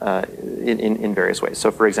in various ways. So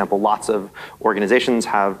for example, lots of organizations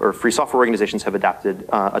free software organizations have adopted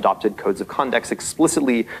codes of conduct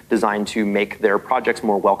explicitly designed to make their projects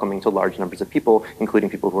more welcoming to large numbers of people, including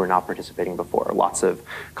people who are not participating before. Lots of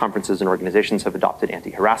conferences and organizations have adopted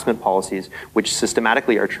anti-harassment policies, which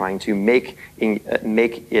systematically are trying to make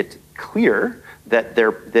it clear that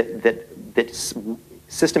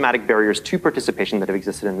systematic barriers to participation that have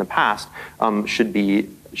existed in the past should be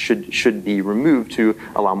removed to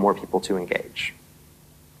allow more people to engage.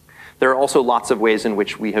 There are also lots of ways in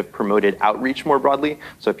which we have promoted outreach more broadly.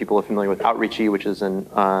 So if people are familiar with Outreachy, which is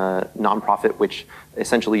a nonprofit which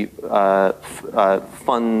essentially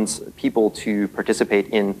funds people to participate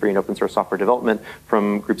in free and open source software development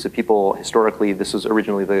from groups of people. Historically, this was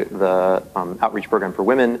originally the outreach program for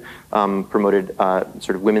women, promoted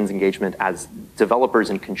sort of women's engagement as developers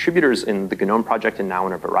and contributors in the GNOME project and now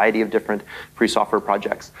in a variety of different free software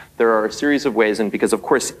projects. There are a series of ways, and because of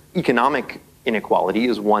course economic inequality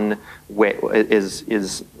is one way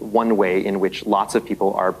in which lots of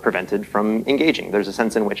people are prevented from engaging. There's a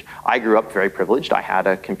sense in which I grew up very privileged. I had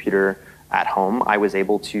a computer at home. I was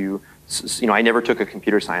able to, I never took a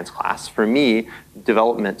computer science class. For me,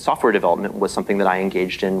 software development was something that I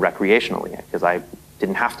engaged in recreationally because I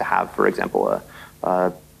didn't have to have, for example,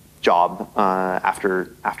 a job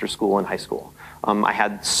after school in high school. I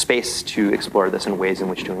had space to explore this in ways in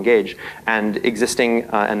which to engage, and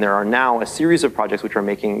there are now a series of projects which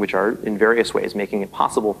are in various ways making it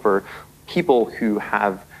possible for people who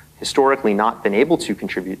have historically not been able to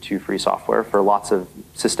contribute to free software for lots of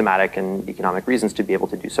systematic and economic reasons to be able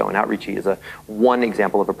to do so. And Outreachy is one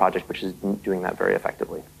example of a project which is doing that very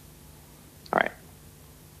effectively. All right.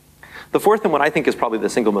 The fourth, and what I think is probably the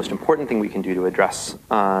single most important thing we can do to address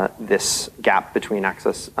this gap between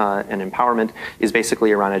access and empowerment, is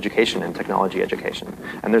basically around education and technology education.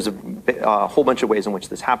 And there's a whole bunch of ways in which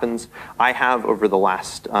this happens. I have, over the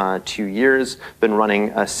last 2 years, been running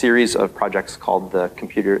a series of projects called the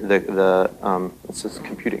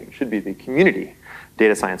community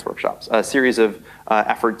data science workshops, a series of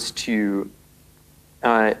efforts to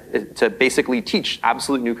basically teach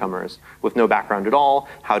absolute newcomers with no background at all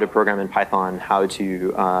how to program in Python, how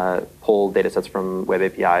to pull data sets from web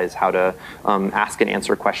APIs, how to ask and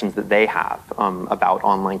answer questions that they have about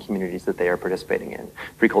online communities that they are participating in.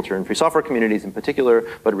 Free culture and free software communities in particular,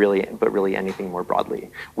 but really anything more broadly.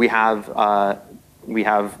 We have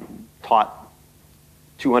taught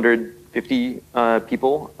 250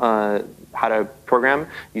 people how to program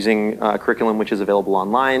using a curriculum which is available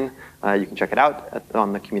online. You can check it out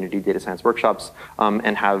on the Community Data Science Workshops,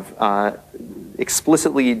 and have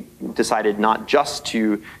explicitly decided not just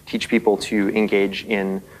to teach people to engage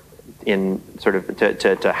in sort of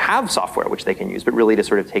to have software which they can use, but really to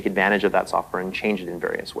sort of take advantage of that software and change it in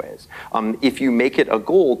various ways. If you make it a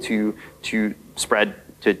goal to spread,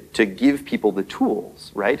 to give people the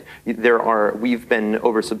tools, right? We've been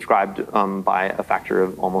oversubscribed by a factor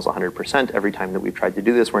of almost 100% every time that we've tried to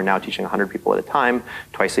do this. We're now teaching 100 people at a time,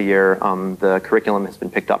 twice a year. The curriculum has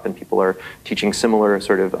been picked up and people are teaching similar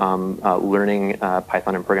sort of learning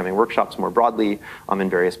Python and programming workshops more broadly in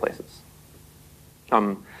various places.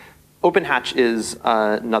 OpenHatch is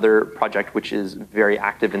another project which is very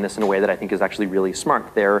active in this in a way that I think is actually really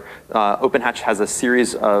smart. OpenHatch has a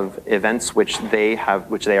series of events which they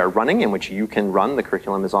are running, in which you can run. The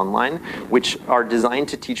curriculum is online, which are designed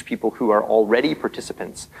to teach people who are already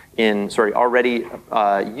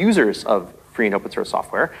users of free and open source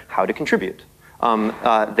software how to contribute.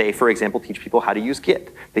 They, for example, teach people how to use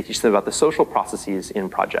Git. They teach them about the social processes in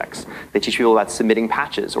projects. They teach people about submitting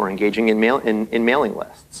patches or engaging in mailing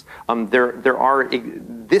lists.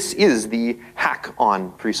 This is the hack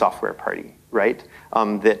on free software party, right?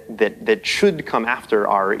 That should come after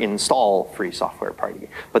our install free software party,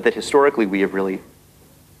 but that historically we have really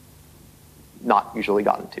not usually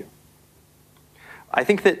gotten to. I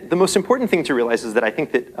think that the most important thing to realize is that I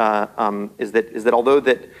think that is that although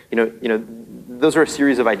that those are a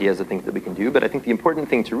series of ideas of things that we can do, but I think the important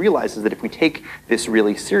thing to realize is that if we take this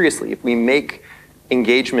really seriously, if we make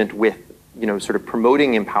engagement with sort of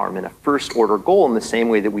promoting empowerment a first order goal in the same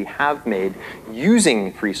way that we have made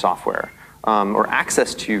using free software or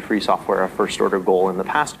access to free software a first order goal in the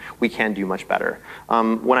past, we can do much better.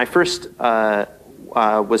 When I first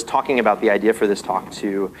was talking about the idea for this talk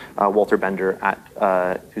to Walter Bender,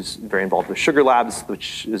 who's very involved with Sugar Labs,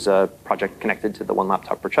 which is a project connected to the One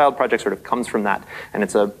Laptop Per Child project, sort of comes from that. And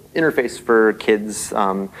it's an interface for kids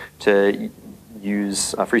to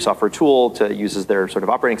use a free software tool to use as their sort of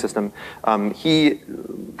operating system. He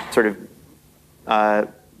sort of,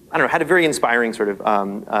 had a very inspiring sort of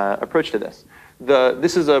approach to this.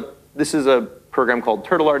 This is a program called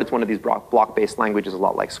TurtleArt. It's one of these block-based languages, a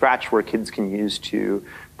lot like Scratch, where kids can use to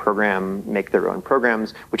make their own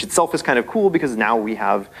programs, which itself is kind of cool because now we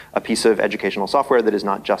have a piece of educational software that is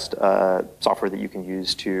not just software that you can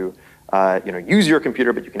use to use your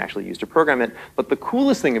computer, but you can actually use to program it. But the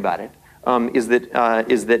coolest thing about it is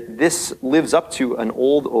that this lives up to an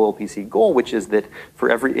old OLPC goal, which is that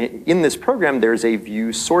in this program there's a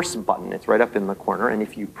view source button. It's right up in the corner, and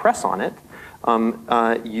if you press on it,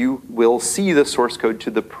 you will see the source code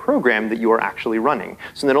to the program that you are actually running.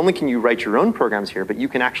 So not only can you write your own programs here, but you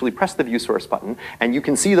can actually press the view source button and you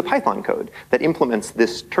can see the Python code that implements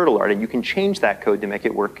this TurtleArt, and you can change that code to make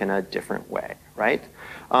it work in a different way, right?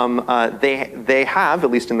 They have,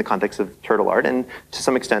 at least in the context of TurtleArt, and to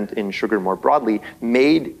some extent in Sugar more broadly,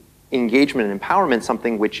 made engagement and empowerment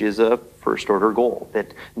something which is a first order goal.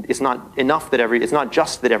 That it's not enough that it's not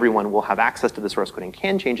just that everyone will have access to the source code and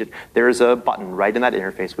can change it. There is a button right in that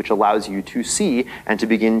interface which allows you to see and to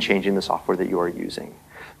begin changing the software that you are using.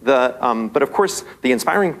 But of course, the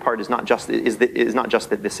inspiring part is not just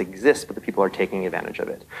that this exists, but that people are taking advantage of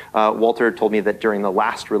it. Walter told me that during the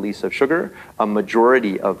last release of Sugar, a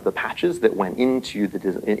majority of the patches that went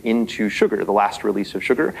into Sugar, the last release of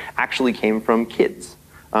Sugar, actually came from kids.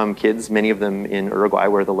 Kids, many of them in Uruguay,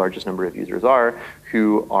 where the largest number of users are,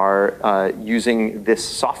 who are using this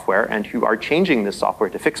software and who are changing this software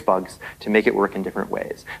to fix bugs to make it work in different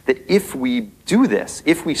ways. That if we do this,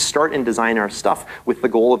 if we start and design our stuff with the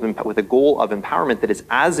goal of empowerment that is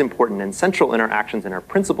as important and central in our actions and our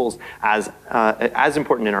principles as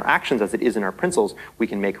important in our actions as it is in our principles, we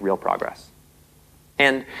can make real progress.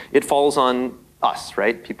 And it falls on us,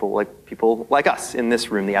 right? People like us in this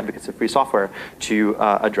room, the advocates of free software, to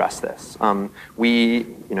address this.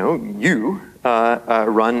 You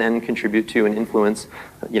run and contribute to and influence,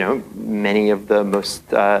 many of the most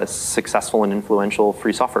successful and influential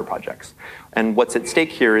free software projects. And what's at stake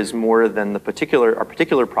here is more than our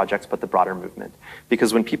particular projects, but the broader movement.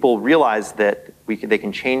 Because when people realize that they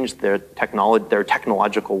can change their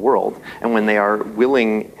technological world, and when they are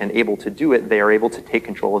willing and able to do it, they are able to take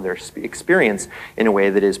control of their experience in a way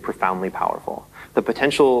that is profoundly powerful. The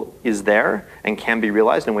potential is there and can be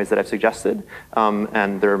realized in ways that I've suggested,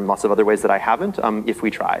 and there are lots of other ways that I haven't, if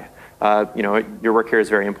we try. Your work here is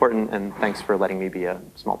very important, and thanks for letting me be a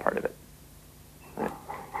small part of it. All right.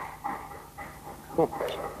 Cool.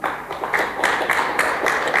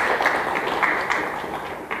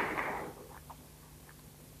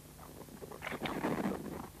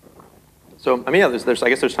 So, I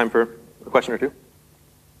guess there's time for a question or two.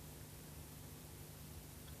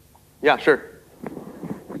 Yeah, sure.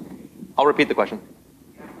 I'll repeat the question.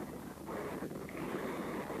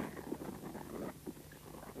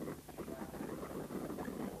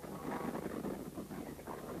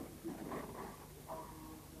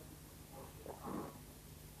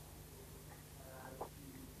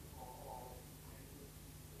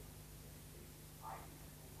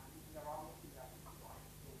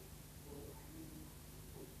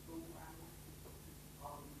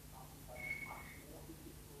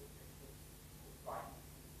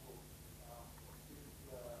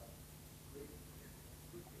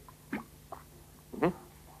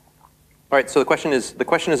 All right, so the question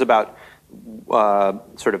is about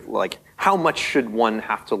sort of like how much should one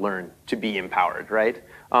have to learn to be empowered, right?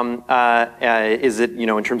 Is it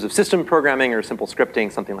in terms of system programming or simple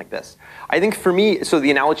scripting, something like this? I think for me, so the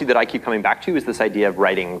analogy that I keep coming back to is this idea of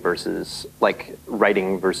writing and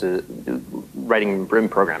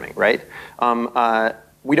programming, right?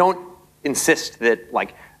 We don't insist that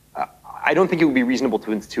I don't think it would be reasonable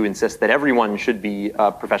to insist that everyone should be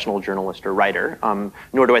a professional journalist or writer,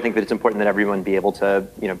 nor do I think that it's important that everyone be able to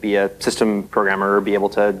be a system programmer or be able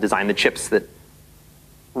to design the chips that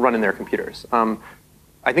run in their computers. I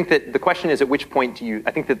think that the question is, at which point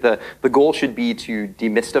I think that the goal should be to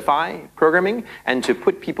demystify programming and to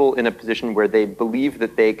put people in a position where they believe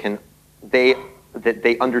that they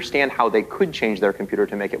understand how they could change their computer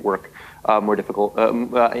to make it work more difficult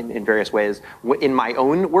in various ways. In my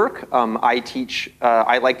own work,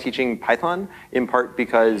 I like teaching Python in part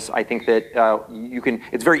because I think that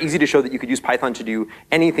it's very easy to show that you could use Python to do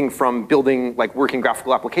anything from building working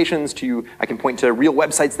graphical applications to, I can point to real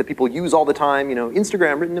websites that people use all the time,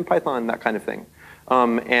 Instagram written in Python, that kind of thing.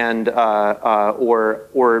 And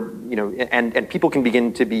people can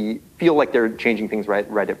begin to feel like they're changing things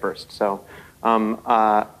right at first. So.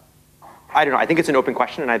 I don't know. I think it's an open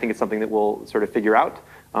question, and I think it's something that we'll sort of figure out.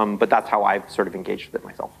 But that's how I've sort of engaged with it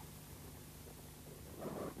myself.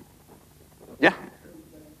 Yeah.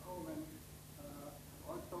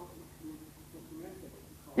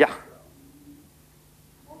 Yeah.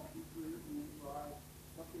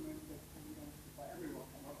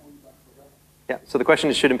 Yeah. So the question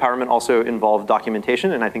is, should empowerment also involve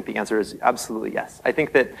documentation? And I think the answer is absolutely yes. I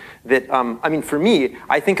think that for me,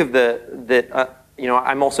 I think of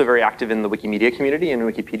I'm also very active in the Wikimedia community and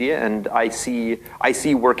Wikipedia, and I see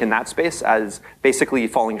work in that space as basically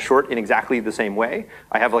falling short in exactly the same way.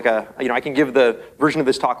 I have I can give the version of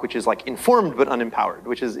this talk which is informed but unempowered,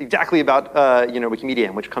 which is exactly about Wikimedia,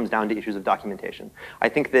 and which comes down to issues of documentation. I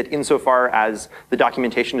think that insofar as the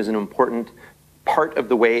documentation is an important part of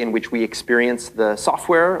the way in which we experience the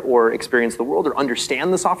software or experience the world or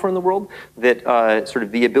understand the software in the world, that sort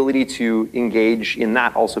of the ability to engage in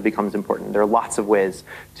that also becomes important. There are lots of ways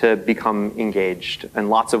to become engaged and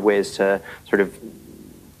lots of ways to sort of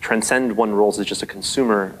transcend one's roles as just a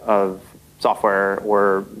consumer of software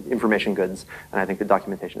or information goods. And I think the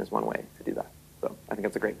documentation is one way to do that. So I think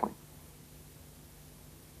that's a great point.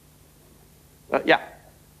 Yeah.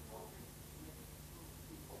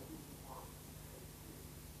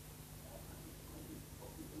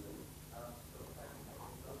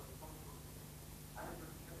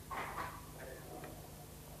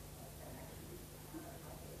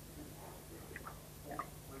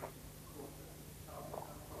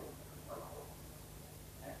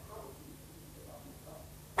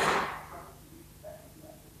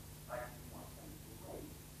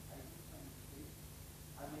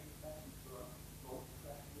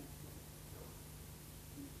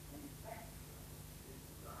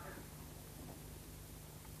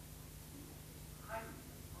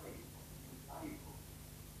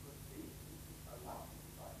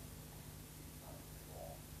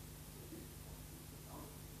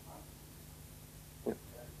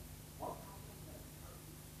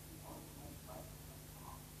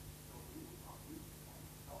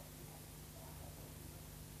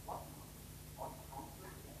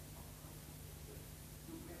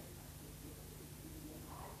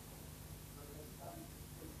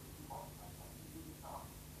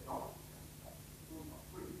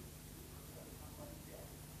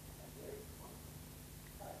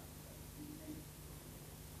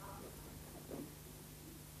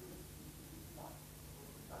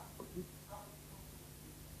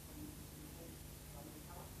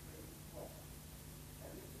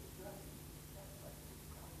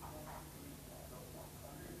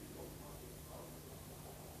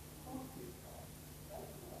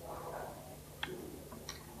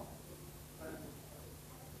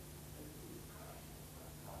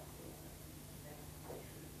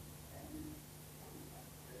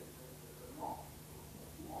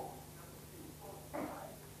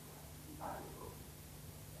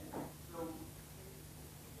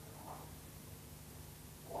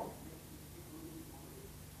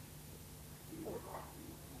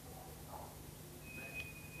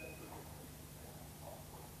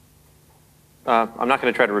 I'm not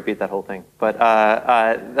going to try to repeat that whole thing, but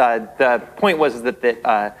the point was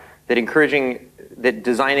that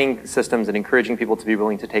designing systems and encouraging people to be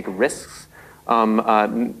willing to take risks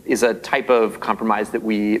is a type of compromise that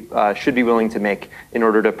we should be willing to make in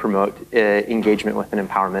order to promote engagement with and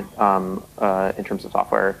empowerment in terms of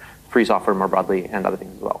software, free software more broadly, and other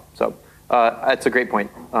things as well. So that's a great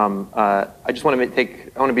point. I just want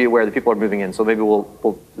to be aware that people are moving in, so maybe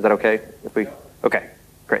is that okay? Okay,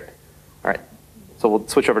 great. All right, so we'll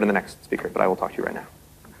switch over to the next speaker, but I will talk to you right now.